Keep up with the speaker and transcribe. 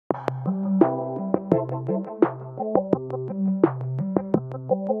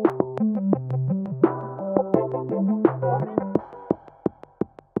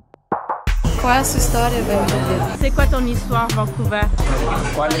Qual é a sua história, Vancouver? C'est quoi ton histoire, Vancouver?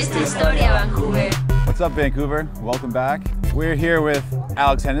 ¿Cuál es tu historia, Vancouver? What's up, Vancouver? Welcome back. We're here with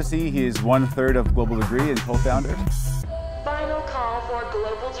Alex Hennessy. He is 1/3 of Global Degree and co-founder. Final call for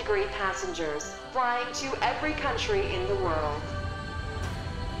Global Degree passengers flying to every country in the world.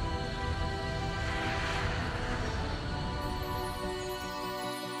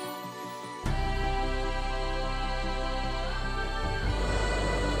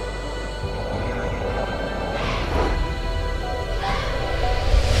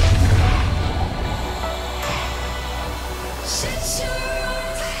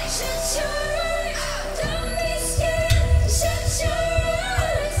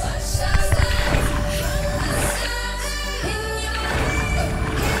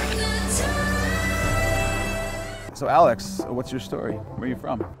 So Alex, what's your story? Where are you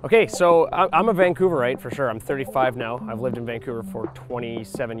from? Okay, so I'm a Vancouverite for sure. I'm 35 now. I've lived in Vancouver for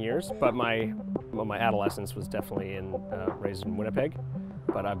 27 years, but my adolescence was definitely raised in Winnipeg,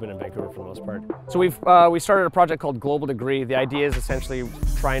 but I've been in Vancouver for the most part. So we started a project called Global Degree. The idea is essentially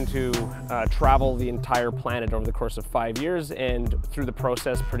trying to travel the entire planet over the course of 5 years, and through the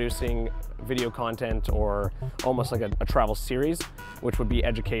process producing video content or almost like a travel series, which would be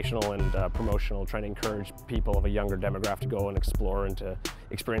educational and promotional, trying to encourage people of a younger demographic to go and explore and to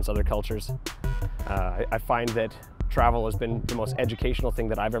experience other cultures. I find that travel has been the most educational thing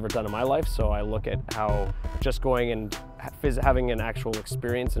that I've ever done in my life, so I look at how just going and having an actual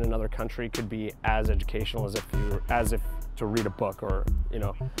experience in another country could be as educational as if to read a book, or, you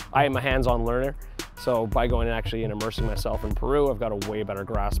know, I am a hands-on learner. So by going and actually immersing myself in Peru, I've got a way better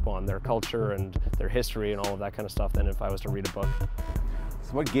grasp on their culture and their history and all of that kind of stuff than if I was to read a book.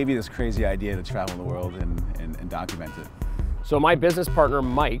 So what gave you this crazy idea to travel the world and document it? So my business partner,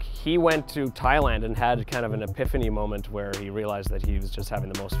 Mike, he went to Thailand and had kind of an epiphany moment where he realized that he was just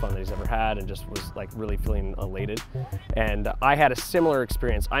having the most fun that he's ever had and just was like really feeling elated. And I had a similar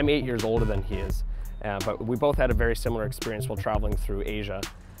experience. I'm 8 years older than he is, but we both had a very similar experience while traveling through Asia.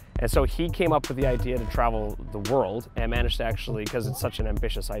 And so he came up with the idea to travel the world and managed to actually, because it's such an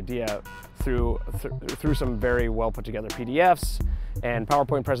ambitious idea, through some very well put together PDFs and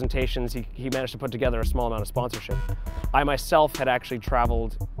PowerPoint presentations, he managed to put together a small amount of sponsorship. I myself had actually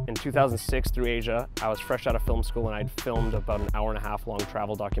traveled in 2006 through Asia. I was fresh out of film school and I'd filmed about an 1.5 hour long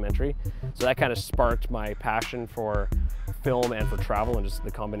travel documentary. So that kind of sparked my passion for film and for travel, and just the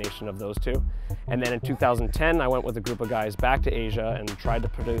combination of those two. And then in 2010, I went with a group of guys back to Asia and tried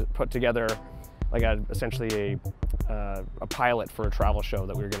to put together like essentially a pilot for a travel show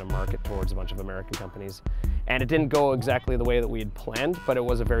that we were going to market towards a bunch of American companies. And it didn't go exactly the way that we had planned, but it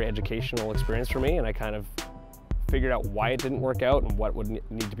was a very educational experience for me, and I kind of figured out why it didn't work out and what would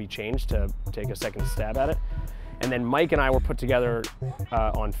need to be changed to take a second stab at it. And then Mike and I were put together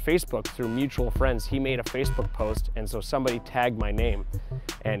on Facebook through mutual friends. He made a Facebook post, and so somebody tagged my name.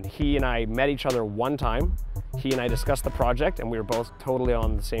 And he and I met each other one time. He and I discussed the project, and we were both totally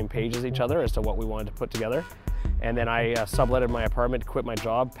on the same page as each other as to what we wanted to put together. And then I subletted my apartment, quit my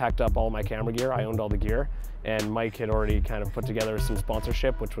job, packed up all my camera gear. I owned all the gear. And Mike had already kind of put together some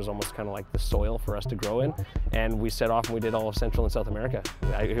sponsorship, which was almost kind of like the soil for us to grow in. And we set off and we did all of Central and South America.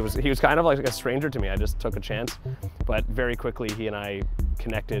 He was kind of like a stranger to me. I just took a chance. But very quickly, he and I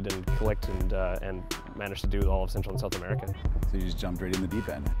connected and clicked and managed to do all of Central and South America. So you just jumped right in the deep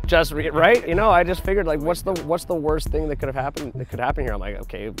end. Just right, you know, I just figured like, what's the worst thing that could happen here? I'm like,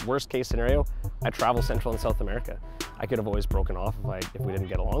 okay, worst case scenario, I travel Central and South America. I could have always broken off if we didn't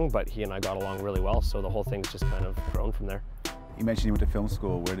get along, but he and I got along really well, so the whole thing's just kind of grown from there. You mentioned you went to film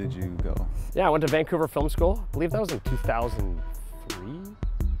school. Where did you go? Yeah, I went to Vancouver Film School. I believe that was in 2003?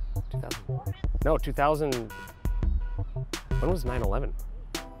 2000. When was 9/11?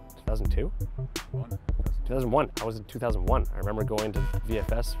 2002? 2001. I was in 2001. I remember going to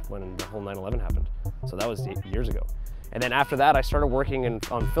VFS when the whole 9/11 happened. So that was 8 years ago. And then after that, I started working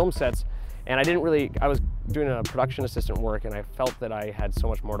on film sets, and I was doing a production assistant work, and I felt that I had so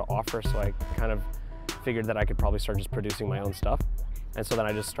much more to offer, so I kind of figured that I could probably start just producing my own stuff. And so then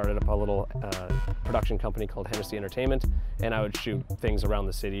I just started up a little production company called Hennessy Entertainment, and I would shoot things around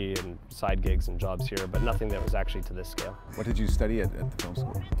the city and side gigs and jobs here, but nothing that was actually to this scale. What did you study at the film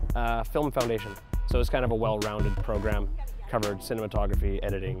school? Film Foundation. So it's kind of a well-rounded program, covered cinematography,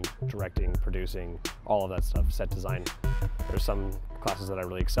 editing, directing, producing, all of that stuff, set design. There's some classes that I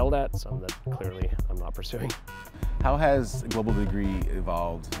really excelled at, some that clearly I'm not pursuing. How has Global Degree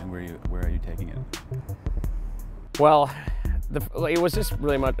evolved, and where are you taking it? Well, it was just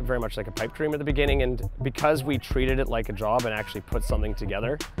really very much like a pipe dream at the beginning, and because we treated it like a job and actually put something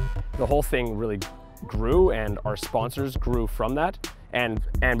together, the whole thing really grew, and our sponsors grew from that. And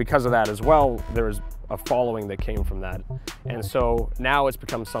because of that as well, there was a following that came from that. And so now it's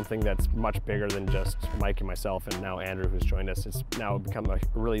become something that's much bigger than just Mike and myself, and now Andrew, who's joined us. It's now become a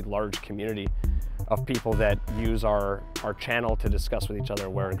really large community of people that use our channel to discuss with each other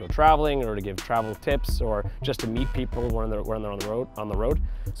where to go traveling, or to give travel tips, or just to meet people when they're on the road.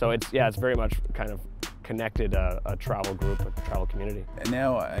 So it's very much kind of connected a travel group, a travel community. And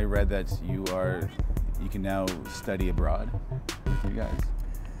now I read that you can now study abroad with you guys.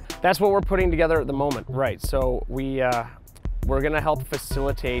 That's what we're putting together at the moment, right? So we're going to help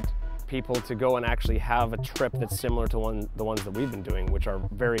facilitate people to go and actually have a trip that's similar to the ones that we've been doing, which are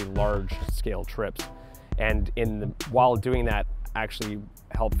very large-scale trips. And while doing that, actually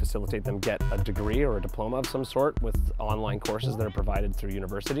help facilitate them get a degree or a diploma of some sort with online courses that are provided through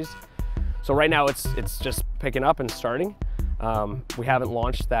universities. So right now it's just picking up and starting. We haven't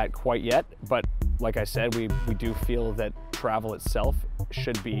launched that quite yet, but like I said, we do feel that travel itself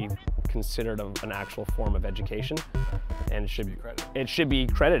should be considered an actual form of education, and it should be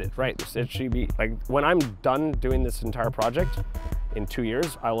credited, right? It should be like, when I'm done doing this entire project in 2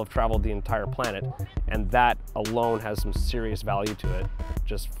 years, I will have traveled the entire planet, and that alone has some serious value to it,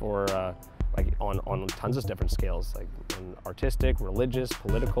 just for like on tons of different scales, like artistic, religious,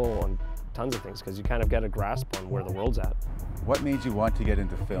 political, on tons of things, because you kind of get a grasp on where the world's at. What made you want to get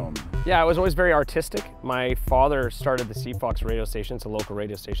into film? Yeah, I was always very artistic. My father started the Seafox radio station. It's a local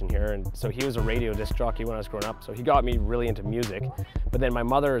radio station here, and so he was a radio disc jockey when I was growing up, so he got me really into music. But then my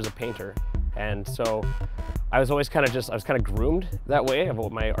mother is a painter, and so I was always kind of groomed that way.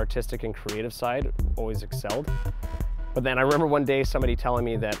 About my artistic and creative side always excelled. But then I remember one day somebody telling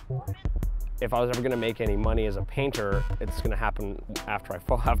me that if I was ever going to make any money as a painter, it's going to happen after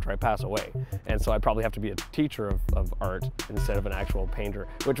I pass away. And so I'd probably have to be a teacher of art instead of an actual painter,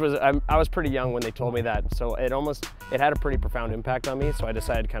 which was, I was pretty young when they told me that. So it had a pretty profound impact on me. So I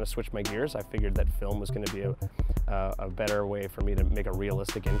decided to kind of switch my gears. I figured that film was going to be a better way for me to make a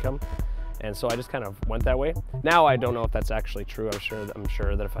realistic income. And so I just kind of went that way. Now I don't know if that's actually true. I'm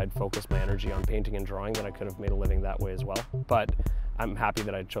sure that if I'd focused my energy on painting and drawing, that I could have made a living that way as well. But I'm happy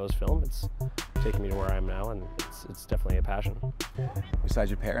that I chose film. It's taken me to where I am now, and it's definitely a passion.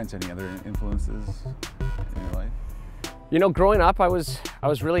 Besides your parents, any other influences in your life? You know, growing up, I was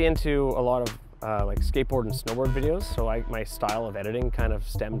really into a lot of like skateboard and snowboard videos. So my style of editing kind of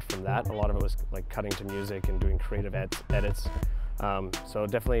stemmed from that. A lot of it was like cutting to music and doing creative edits. So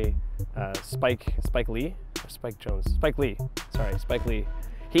definitely Spike Lee.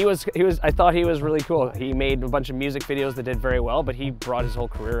 I thought he was really cool. He made a bunch of music videos that did very well, but he brought his whole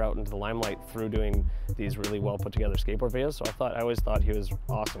career out into the limelight through doing these really well put together skateboard videos. So I always thought he was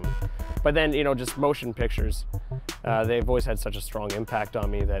awesome. But then, you know, just motion pictures, they've always had such a strong impact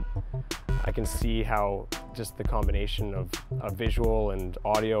on me that I can see how just the combination of visual and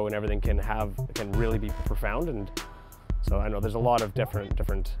audio and everything can really be profound. And so I know there's a lot of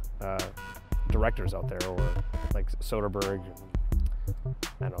different directors out there, or like Soderbergh.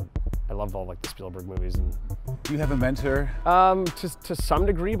 I love all like the Spielberg movies. And do you have a mentor? To some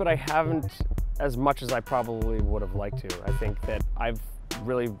degree, but I haven't as much as I probably would have liked to. I think that I've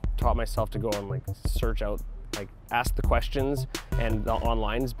really taught myself to go and like search out, like ask the questions, and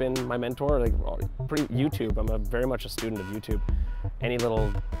online's been my mentor. Like YouTube, I'm very much a student of YouTube. Any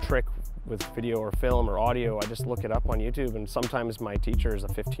little trick with video or film or audio, I just look it up on YouTube, and sometimes my teacher is a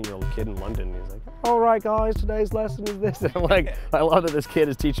 15-year-old kid in London. He's like, all right guys, today's lesson is this. And I'm like, I love that this kid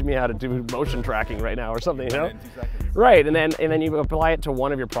is teaching me how to do motion tracking right now or something, you know? Right, and then you apply it to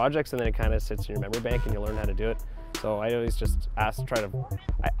one of your projects, and then it kind of sits in your memory bank and you learn how to do it. So I always just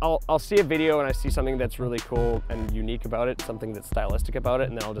I'll see a video and I see something that's really cool and unique about it, something that's stylistic about it,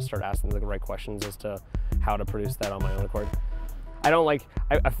 and then I'll just start asking the right questions as to how to produce that on my own accord.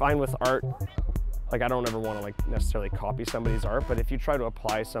 I find with art, like I don't ever want to like necessarily copy somebody's art, but if you try to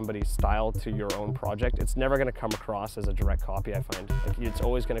apply somebody's style to your own project, it's never going to come across as a direct copy, I find. Like it's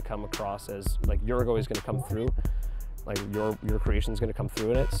always going to come across as like you're always going to come through, like your creation is going to come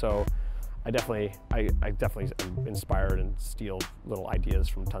through in it. So I definitely am inspired and steal little ideas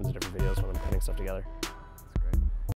from tons of different videos when I'm putting stuff together.